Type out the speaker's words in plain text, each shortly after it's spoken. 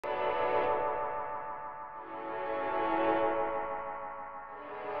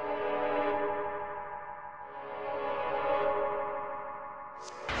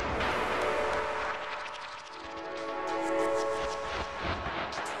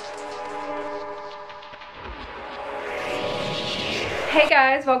Hey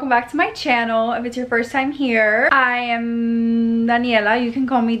guys, welcome back to my channel. If it's your first time here, I am Daniela. You can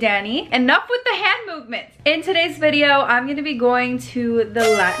call me Danny. Enough with the hand movements. In today's video, I'm going to be going to the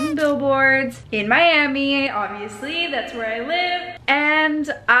Latin Billboards in Miami. Obviously, that's where I live. And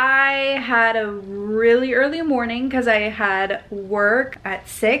I had a really early morning because I had work at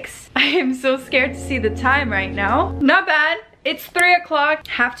 6. I am so scared to see the time right now. Not bad. It's 3 o'clock.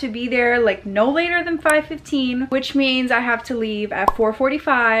 Have to be there like no later than 5:15, which means I have to leave at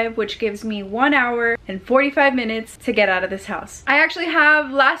 4:45, which gives me 1 hour and 45 minutes to get out of this house. I actually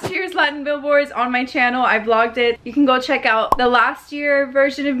have last year's Latin Billboards on my channel. I vlogged it. You can go check out the last year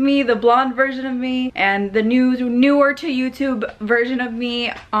version of me, the blonde version of me, and the newer to YouTube version of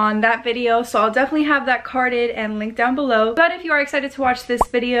me on that video. So I'll definitely have that carded and linked down below. But if you are excited to watch this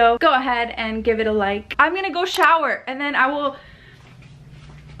video, go ahead and give it a like. I'm gonna go shower and then I will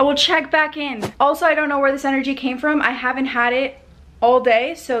check back in. Also, I don't know where this energy came from. I haven't had it all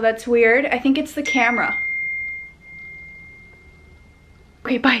day, so that's weird. I think it's the camera.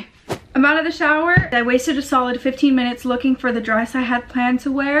 Okay, bye. I'm out of the shower. I wasted a solid 15 minutes looking for the dress I had planned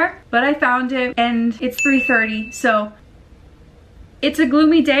to wear, but I found it and it's 3:30, so it's a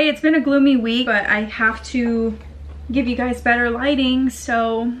gloomy day. It's been a gloomy week, but I have to give you guys better lighting,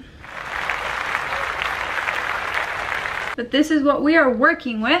 so. But this is what we are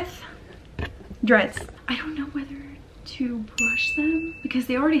working with. Dreads. I don't know whether to brush them because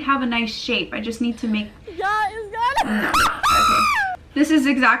they already have a nice shape. I just need to make... No. Okay. This is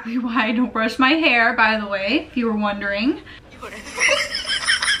exactly why I don't brush my hair, by the way, if you were wondering.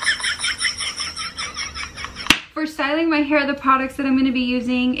 For styling my hair, the products that I'm going to be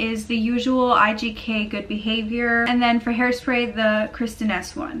using is the usual IGK Good Behavior, and then for hairspray, the Kristen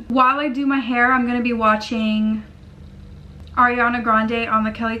S one. While I do my hair, I'm going to be watching Ariana Grande on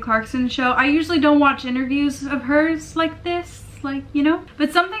the Kelly Clarkson show. I usually don't watch interviews of hers like this, like, you know,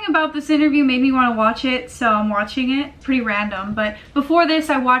 but something about this interview made me want to watch it, so I'm watching it. Pretty random, but before this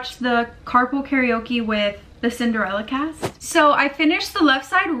I watched the Carpool Karaoke with the Cinderella cast. So I finished the left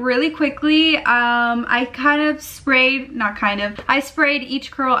side really quickly. I sprayed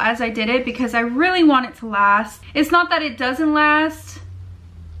each curl as I did it because I really want it to last. It's not that it doesn't last.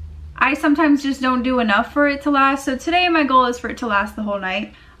 I sometimes just don't do enough for it to last. So today my goal is for it to last the whole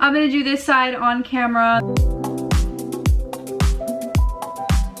night. I'm gonna do this side on camera.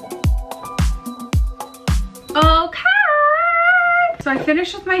 Okay. So I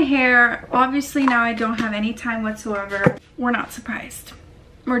finished with my hair. Obviously now I don't have any time whatsoever. We're not surprised.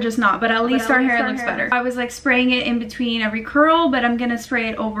 We're just not, but at least our hair looks better. I was like spraying it in between every curl, but I'm gonna spray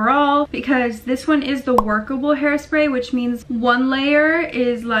it overall because this one is the workable hairspray, which means one layer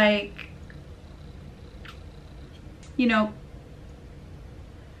is like, you know,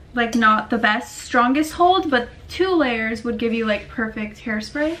 like not the best, strongest hold, but 2 layers would give you like perfect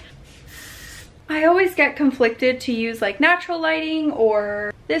hairspray. I always get conflicted to use like natural lighting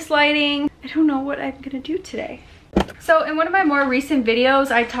or this lighting. I don't know what I'm gonna do today. So in one of my more recent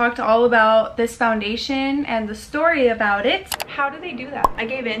videos, I talked all about this foundation and the story about it. How do they do that? I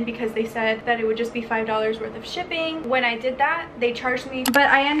gave in because they said that it would just be $5 worth of shipping. When I did that, they charged me, but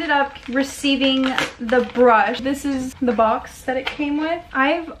I ended up receiving the brush. This is the box that it came with.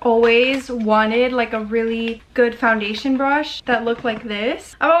 I've always wanted like a really good foundation brush that looked like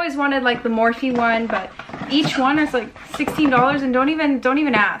this. I've always wanted like the Morphe one, but each one is like $16 and don't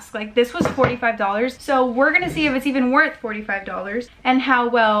even ask. Like this was $45. So we're gonna see if it's even worth $45 and how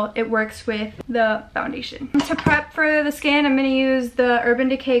well it works with the foundation. To prep for the skin, I'm gonna use the Urban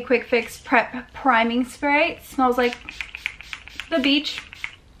Decay Quick Fix Prep Priming Spray. It smells like the beach.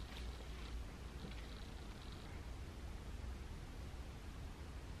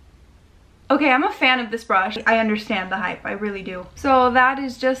 Okay, I'm a fan of this brush. I understand the hype, I really do. So that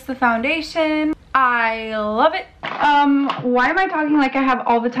is just the foundation. I love it. Why am I talking like I have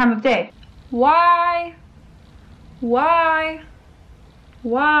all the time of day? Why?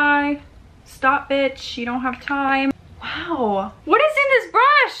 Stop, bitch, you don't have time. Wow, what is in this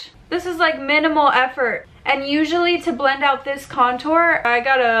brush? This is like minimal effort. And usually to blend out this contour, I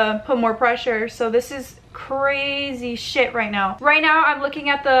gotta put more pressure. So this is crazy shit right now. Right now, I'm looking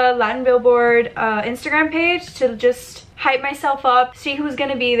at the Latin Billboard Instagram page to just hype myself up, see who's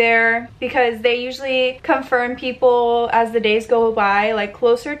gonna be there, because they usually confirm people as the days go by, like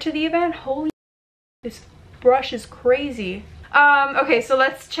closer to the event. Holy, this brush is crazy. Okay, so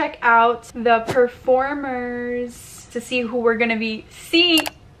let's check out the performers to see who we're gonna be seeing.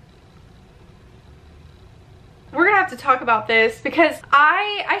 We're gonna have to talk about this because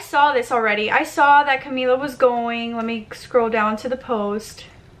I saw this already. I saw that Camila was going. Let me scroll down to the post.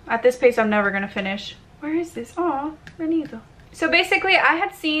 At this pace, I'm never gonna finish. Where is this? Aw, Renito. So basically, I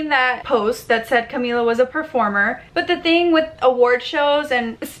had seen that post that said Camila was a performer, but the thing with award shows,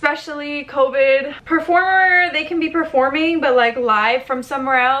 and especially COVID, performer, they can be performing, but like live from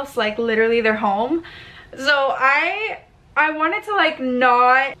somewhere else, like literally their home. So I wanted to like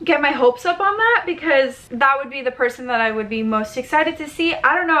not get my hopes up on that, because that would be the person that I would be most excited to see.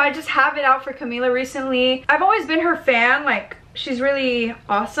 I don't know, I just have it out for Camila recently. I've always been her fan, like she's really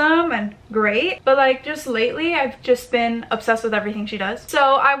awesome and great, but like just lately I've just been obsessed with everything she does.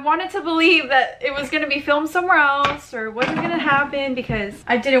 So I wanted to believe that it was gonna be filmed somewhere else or wasn't gonna happen, because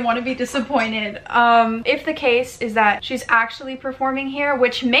I didn't want to be disappointed. If the case is that she's actually performing here,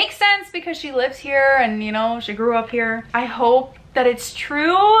 which makes sense because she lives here and you know she grew up here, I hope that it's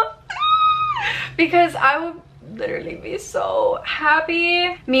true, because I would literally be so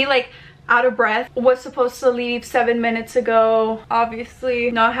happy. Me like out of breath, was supposed to leave 7 minutes ago,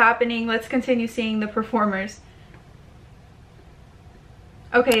 obviously not happening. Let's continue seeing the performers.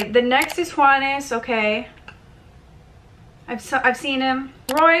 Okay, the next is Juanes. Okay, I've seen him.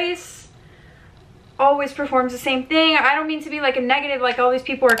 Royce always performs the same thing. I don't mean to be like a negative, like all these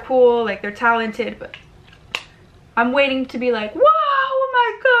people are cool, like they're talented, but I'm waiting to be like, wow, oh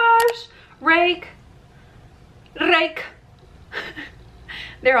my gosh. Rake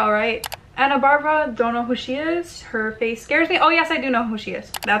they're all right. Anna Barbara, don't know who she is. Her face scares me. Oh yes, I do know who she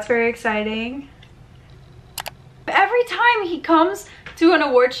is. That's very exciting. Every time he comes to an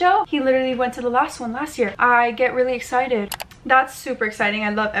award show, he literally went to the last one last year, I get really excited. That's super exciting. I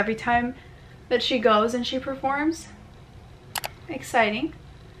love every time that she goes and she performs. Exciting.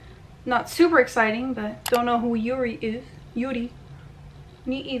 Not super exciting, but don't know who Yuri is. Yuri.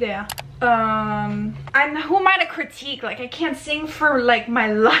 Ni idea. Who am I to critique? Like I can't sing for like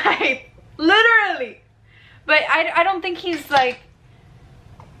my life. Literally. But I don't think he's like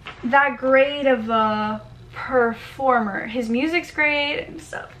that great of a performer. His music's great and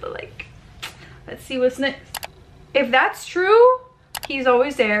stuff, but like, let's see what's next. If that's true, he's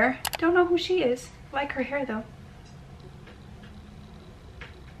always there. Don't know who she is. I like her hair though.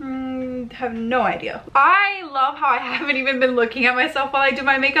 Have no idea. I love how I haven't even been looking at myself while I do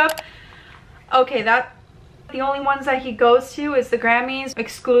my makeup. Okay, the only ones that he goes to is the Grammys,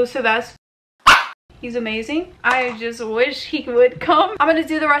 exclusive as he's amazing. I just wish he would come. I'm gonna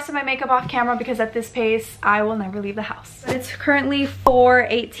do the rest of my makeup off camera because at this pace, I will never leave the house. It's currently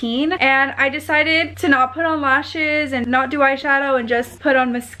 4:18 and I decided to not put on lashes and not do eyeshadow and just put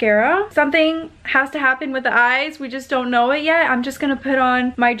on mascara. Something has to happen with the eyes. We just don't know it yet. I'm just gonna put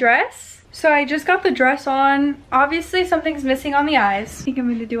on my dress. So I just got the dress on. Obviously something's missing on the eyes. I think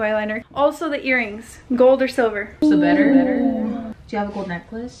I'm gonna do eyeliner. Also the earrings, gold or silver. So better. Do you have a gold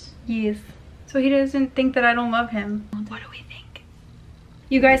necklace? Yes. So he doesn't think that I don't love him. What do we think?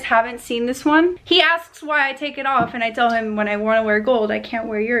 You guys haven't seen this one? He asks why I take it off and I tell him when I want to wear gold, I can't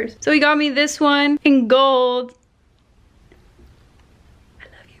wear yours. So he got me this one in gold. I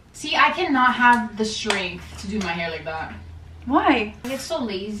love you. See, I cannot have the strength to do my hair like that. Why? I get so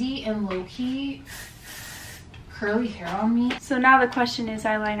lazy and low-key curly hair on me. So now the question is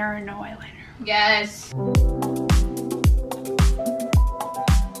eyeliner or no eyeliner? Yes.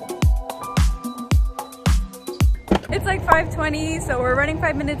 It's like 5:20, so we're running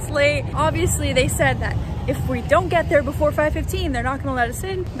 5 minutes late. Obviously, they said that if we don't get there before 5:15, they're not gonna let us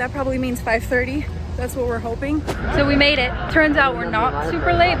in. That probably means 5:30. That's what we're hoping. So we made it. Turns out we're not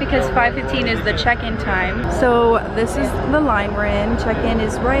super late because 5:15 is the check-in time. So this is the line we're in. Check-in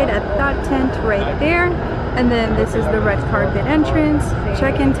is right at that tent right there. And then this is the red carpet entrance,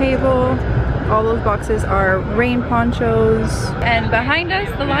 check-in table. All those boxes are rain ponchos. And behind us,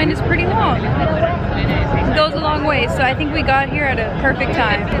 the line is pretty long. It goes a long way, so I think we got here at a perfect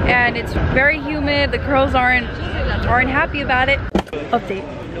time. And it's very humid. The girls aren't happy about it. Update.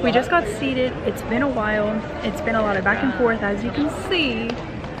 We just got seated. It's been a while. It's been a lot of back and forth, as you can see.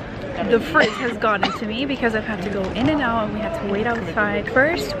 The frizz has gotten to me because I've had to go in and out and we had to wait outside.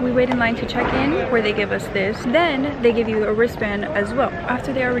 First, we wait in line to check in where they give us this. Then they give you a wristband as well.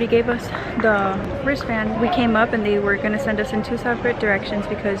 After they already gave us the wristband, we came up and they were gonna send us in 2 separate directions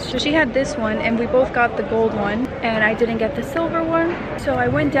because she had this one and we both got the gold one and I didn't get the silver one. So I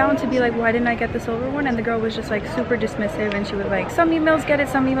went down to be like, why didn't I get the silver one? And the girl was just like super dismissive and she was like, some emails get it,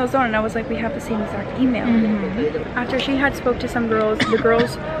 some emails don't. And I was like, we have the same exact email. After she had spoke to some girls, the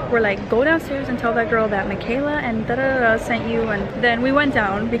girls were like, go downstairs and tell that girl that Michaela and sent you. And then we went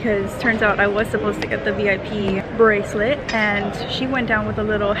down because turns out I was supposed to get the VIP bracelet and she went down with a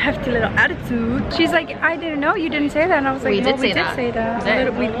little hefty little attitude. She's like, I didn't know, you didn't say that. And I was like, we did say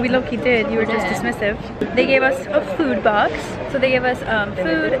that. We low-key did. You were just dismissive. They gave us a food box. So they gave us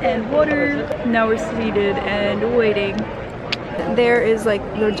food and water. Now we're seated and waiting there is like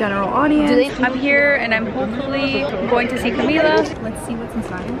the general audience. I'm here and I'm hopefully going to see Camila. Let's see what's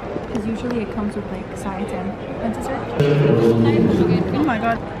inside, because usually it comes with like sides and dessert. Oh my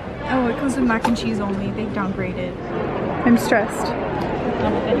god. Oh, it comes with mac and cheese only. They downgraded. I'm stressed.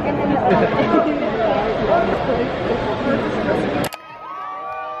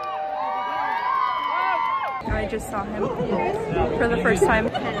 I just saw him for the first time.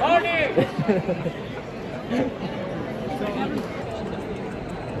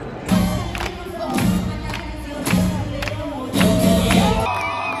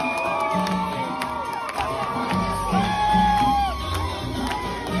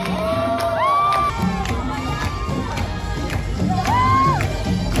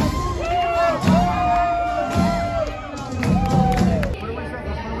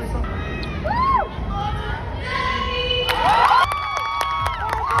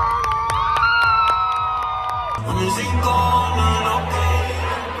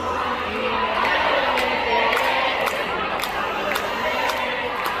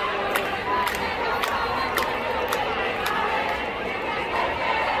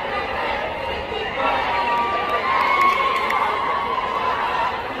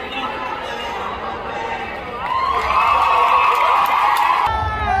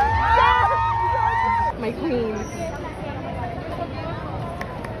 My queen.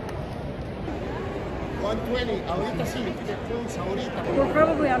 120. We're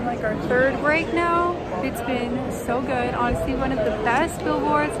probably on like our third break now. It's been so good. Honestly, one of the best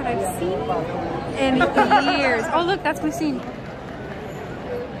billboards that I've seen in years. Oh look, that's my scene.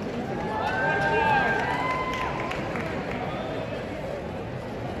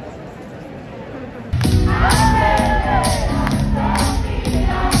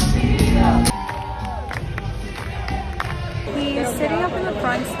 He's sitting up in the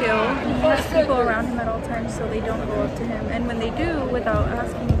front still. He has people around him at all times so they don't go up to him. And when they do, without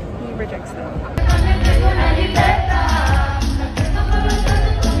asking, he rejects them.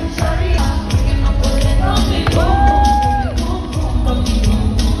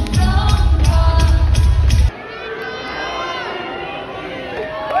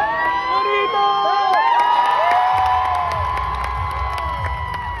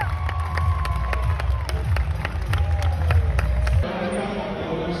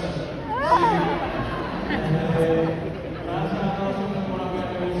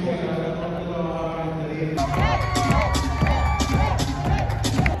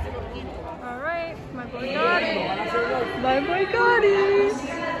 My boy got it!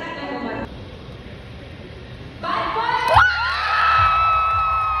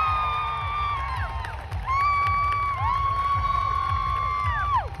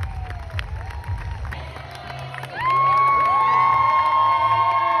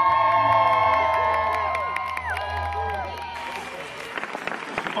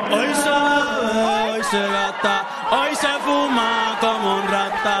 Hoy se bebe, hoy se gasta, hoy se fuma como un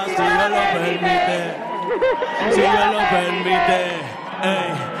rata, si Dios lo permite, si Dios lo permite. Ey.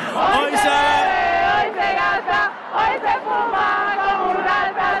 Hoy se bebe, hoy se gasta, hoy se fuma como un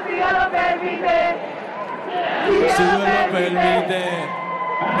rata, si Dios lo permite, si Dios lo permite.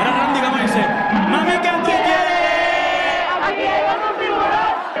 Mira, Randy, ¿cómo dice? Mami, ¿qué tú quieres? Aquí llegó tu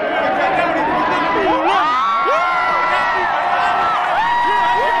tiburón.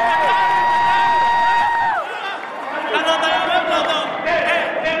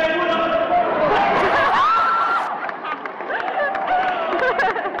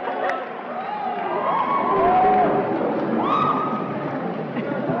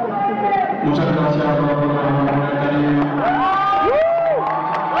 Muchas gracias por el cariño.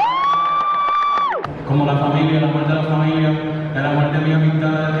 Como la familia, el amor de la familia, el amor de mis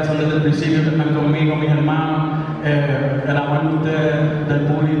amistades que son desde el principio, que están conmigo, mis hermanos, el amor de ustedes, del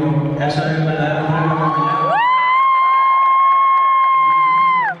público, eso es el verdadero premio que me lleva.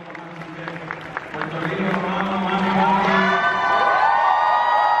 Puerto Rico, mami.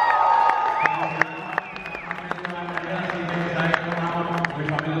 Mi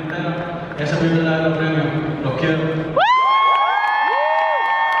familia entera, ese es mi verdadero premio, los quiero.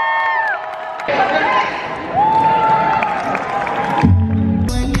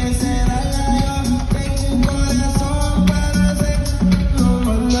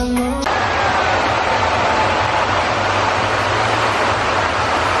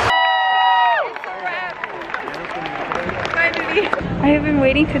 I have been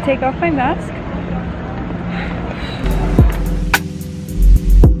waiting to take off my mask.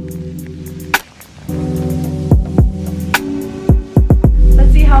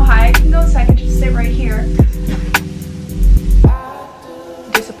 Let's see how high I can go so I can just sit right here.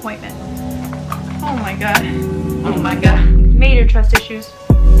 Disappointment. Oh my god. Oh my god. Made your trust issues?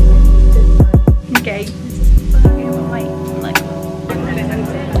 Okay.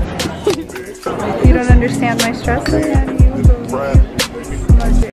 You don't understand my stress, Daniela?